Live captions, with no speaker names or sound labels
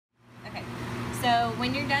So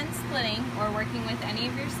when you're done splitting or working with any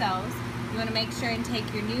of your cells, you want to make sure and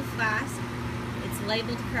take your new flask. It's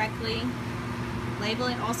labeled correctly. Label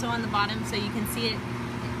it also on the bottom so you can see it,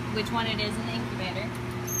 which one it is in the incubator.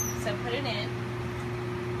 So put it in.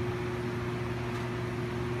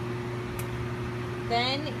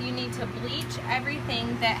 Then you need to bleach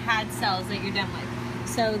everything that had cells that you're done with.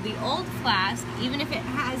 So the old flask, even if it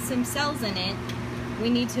has some cells in it,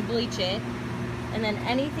 we need to bleach it. And then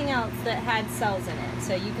anything else that had cells in it.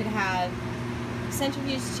 So you could have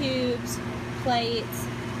centrifuge tubes, plates,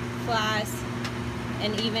 flasks,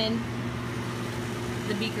 and even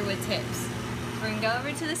the beaker with tips. We're gonna go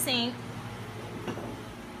over to the sink.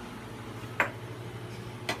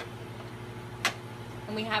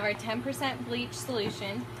 And we have our 10% bleach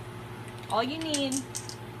solution. All you need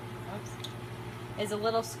is a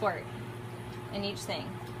little squirt in each thing.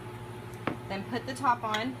 Then put the top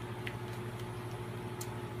on,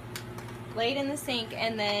 lay it in the sink,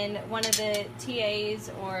 and then one of the TAs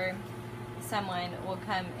or someone will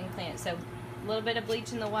come and clean it. So a little bit of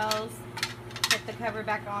bleach in the wells, put the cover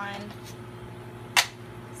back on,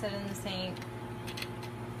 set it in the sink.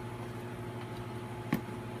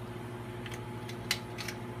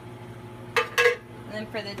 And then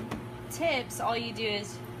for the tips, all you do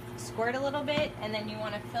is squirt a little bit, and then you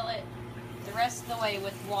want to fill it the rest of the way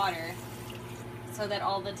with water so that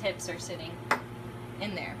all the tips are sitting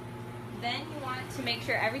in there. Then you want to make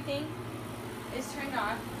sure everything is turned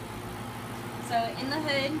off. So in the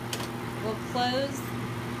hood, we'll close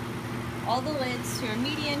all the lids to our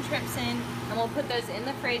median, trypsin, and we'll put those in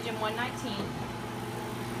the fridge in 119.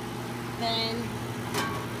 Then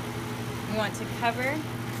you want to cover,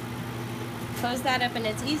 close that up, and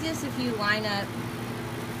it's easiest if you line up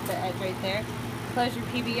the edge right there. Close your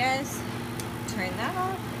PBS, turn that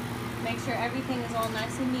off, make sure everything is all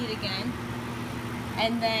nice and neat again.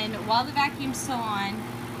 And then while the vacuum's still on,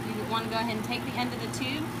 you want to go ahead and take the end of the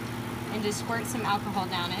tube and just squirt some alcohol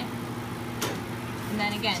down it. And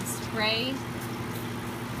then again, spray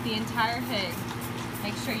the entire hood.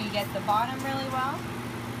 Make sure you get the bottom really well.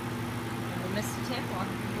 And we'll miss the tip, we'll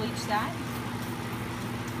bleach that.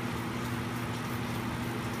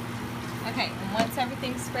 Okay, and once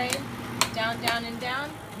everything's sprayed, down, down, and down,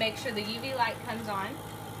 make sure the UV light comes on.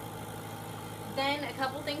 Then a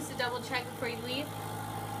couple things to double check before you leave.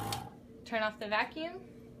 Turn off the vacuum.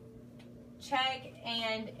 Check,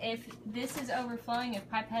 and if this is overflowing, if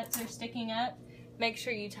pipettes are sticking up, make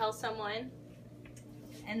sure you tell someone.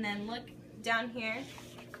 And then look down here.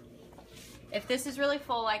 If this is really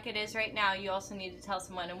full like it is right now, you also need to tell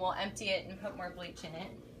someone, and we'll empty it and put more bleach in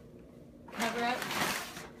it. Cover up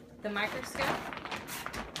the microscope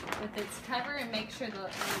with its cover and make sure the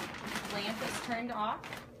lamp is turned off.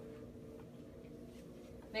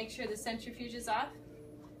 Make sure the centrifuge is off.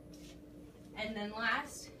 And then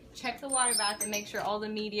last, check the water bath and make sure all the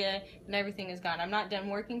media and everything is gone. I'm not done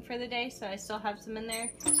working for the day, so I still have some in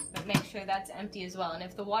there, but make sure that's empty as well. And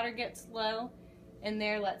if the water gets low in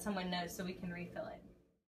there, let someone know so we can refill it.